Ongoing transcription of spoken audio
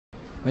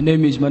My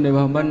name is Mane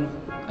Mahaman.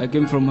 I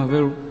came from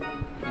Haveru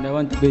and I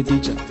want to be a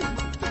teacher.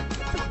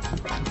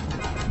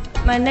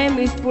 My name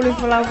is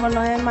Pulifula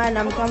Manohema and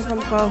I'm come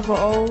from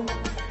Kofo'o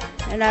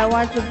and I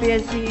want to be a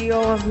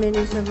CEO of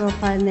Ministry of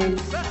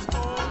Finance.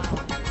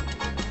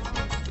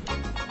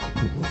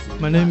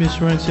 My name is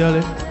Sharon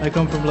Siale. I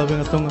come from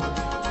Tonga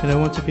and I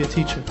want to be a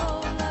teacher.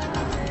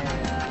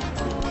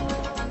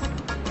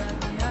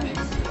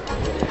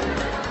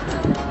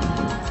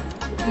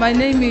 My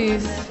name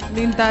is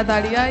Linda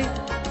Dariai.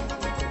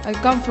 I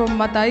come from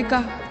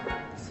Mataika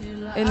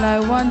and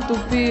I want to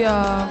be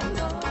a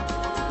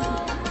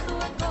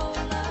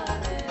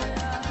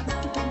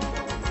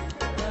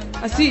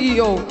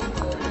CEO.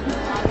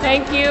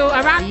 Thank you.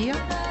 Around.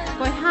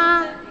 Koi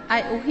ha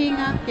ai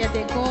uhinga kia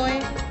te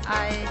koi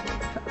ai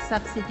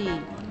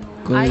subsidy.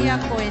 Aya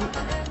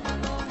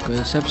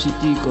Koi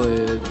subsidy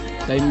koi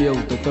taimi o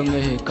totonga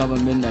he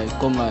government ai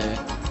konga e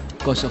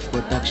cost of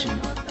production.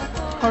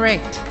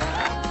 Correct.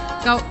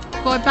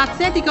 Koi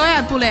patseti koi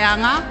ai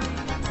puleanga.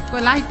 Koi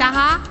lahi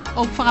taha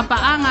o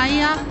whakapaanga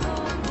ia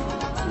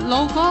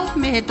local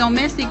me he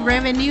domestic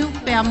revenue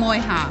pe a moe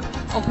ha.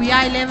 O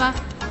kuiai leva,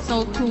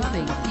 so two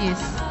things,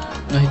 yes.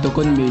 Ngahi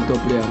tokon me to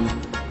pleanga.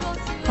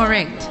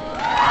 Correct.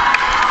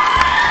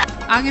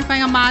 Ange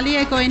whainga mali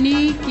e koe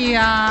ni ki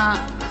a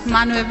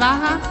manu e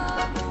waha.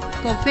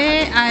 Ko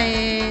pe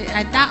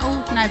ai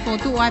tau nai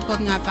fotu ai pot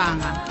ngā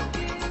pānga.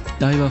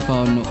 Taiwa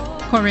whaono.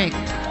 Correct.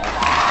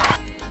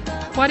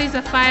 What is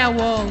a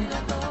firewall?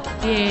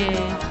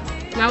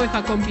 Ngā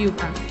wha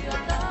computer.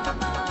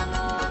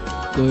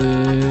 Koe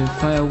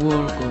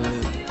firewall, koe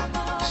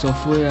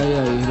software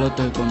ia I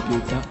roto e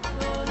computer.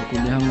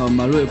 Kune hanga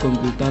malu e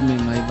computer me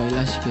ngai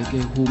vailasi ke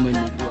human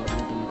e dua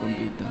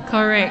computer.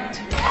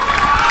 Correct.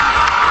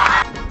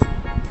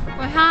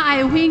 Koe ha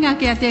ai uhinga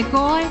kia te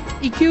koe,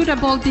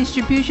 equitable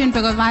distribution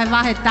peko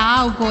wahe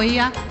tau ko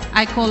ia,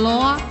 ai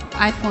koloa,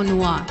 ai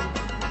whonua.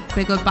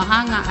 Peko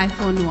pahanga ai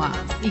whonua.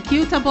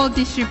 Equitable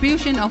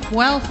distribution of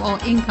wealth or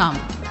income.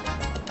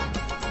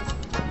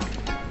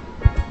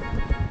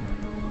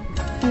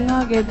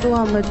 Ngā ke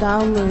tua me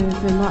tau me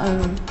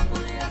whemau.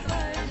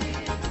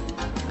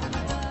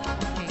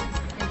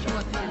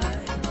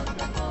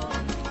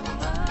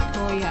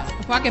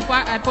 Whake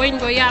point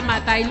go ia ma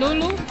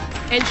Tailulu,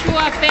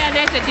 ensure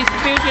fairness and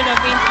distribution of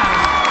income.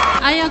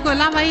 Aya ko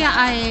lava ia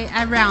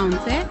ai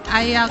rounds, eh?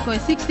 Aya ko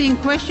 16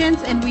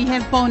 questions and we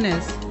have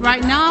bonus.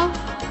 Right now,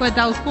 ko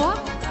tau score.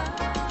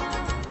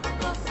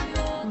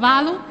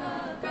 Valu,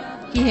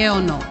 ki he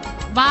ono.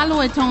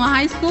 Valu e Tonga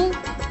High School,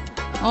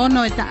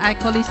 ono e ai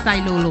kolis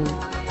Tailulu.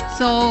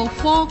 So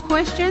 4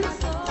 questions,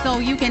 so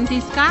you can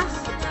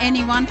discuss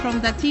anyone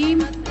from the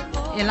team.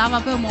 E lava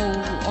pe mo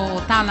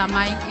o tala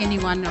mai any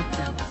one of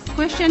them.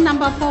 Question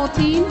number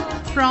 14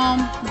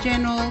 from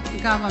General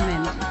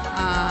Government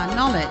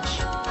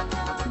Knowledge.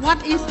 What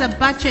is the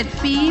budget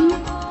theme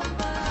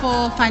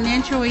for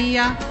financial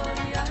year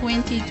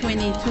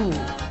 2022?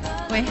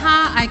 Koe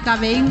ha ai ka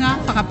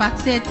veinga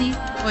whakapatseti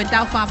o e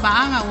tau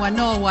whapaanga ua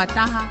noa ua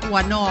taha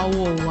ua noa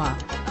ua.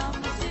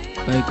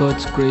 By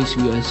God's grace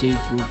we are saved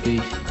through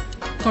faith.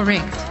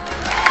 Correct.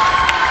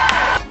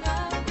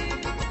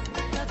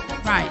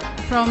 Right.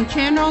 From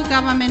General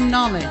Government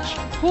Knowledge.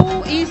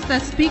 Who is the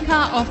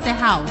Speaker of the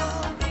House?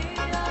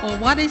 Or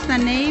what is the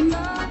name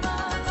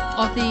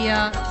of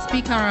the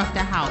Speaker of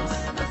the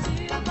House?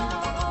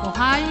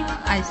 Ohai,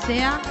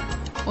 Aisea,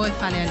 o e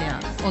Whalelea,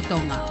 o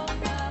Tonga.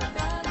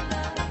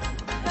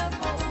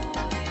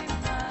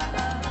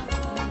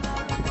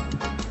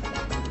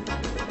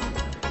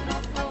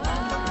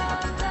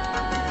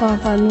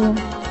 Whawhanua.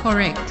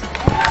 Correct.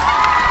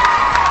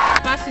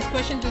 Pass this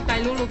question to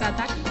Tailulu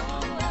Kataki.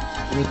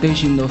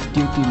 Rotation of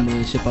duty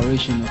and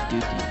separation of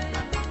duty.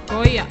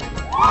 Oh yeah.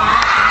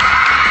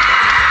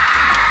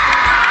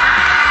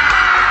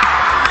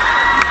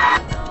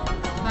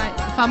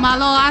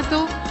 Whamalo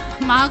atu,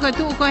 maha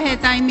tu ko he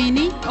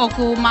taimini o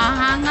ku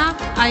mahanga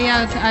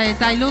ai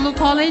Tailulu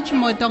College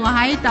mo Tonga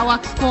Hai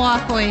tawak score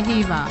ko e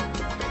hiva.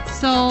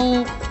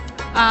 So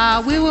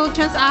we will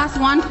just ask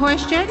one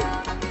question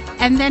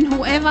and then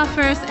whoever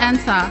first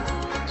answer,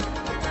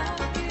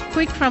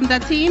 quick from the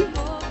team,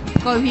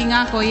 ko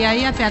hinga ko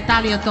ia pe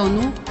atali o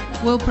tonu,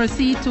 will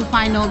proceed to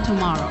final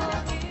tomorrow.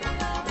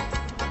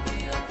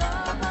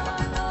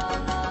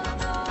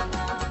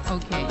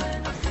 Okay.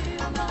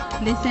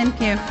 Listen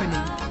carefully.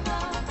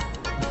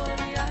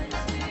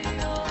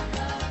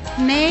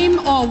 Name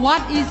or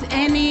what is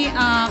any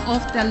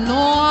of the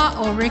law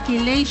or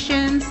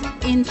regulations,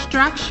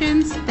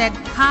 instructions that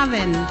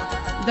govern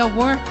the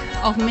work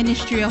of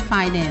Ministry of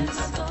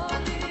Finance.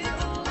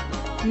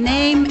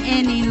 Name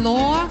any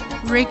law,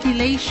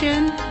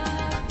 regulation.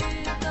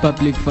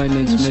 Public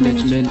Finance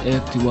Management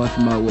Act of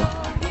Mawa.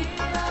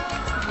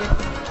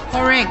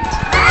 Correct.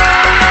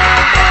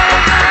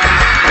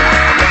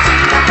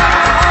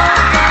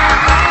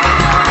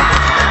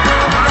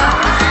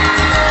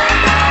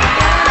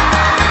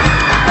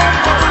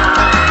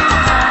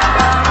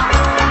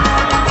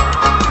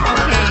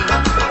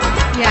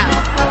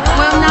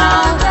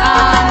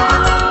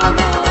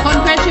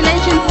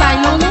 Congratulations,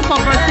 Tailulu, for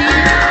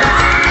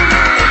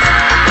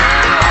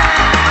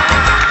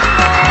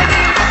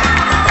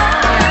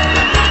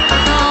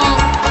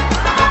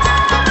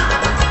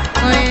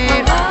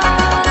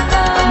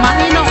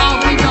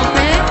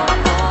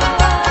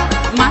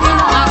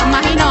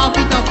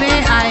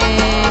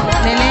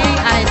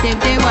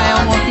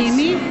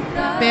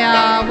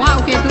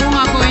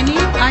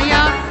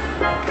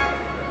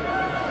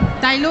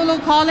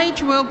Tailulu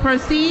College will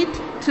proceed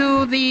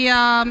to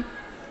the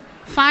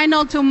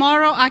final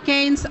tomorrow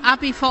against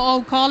Api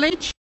Fo'o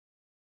College.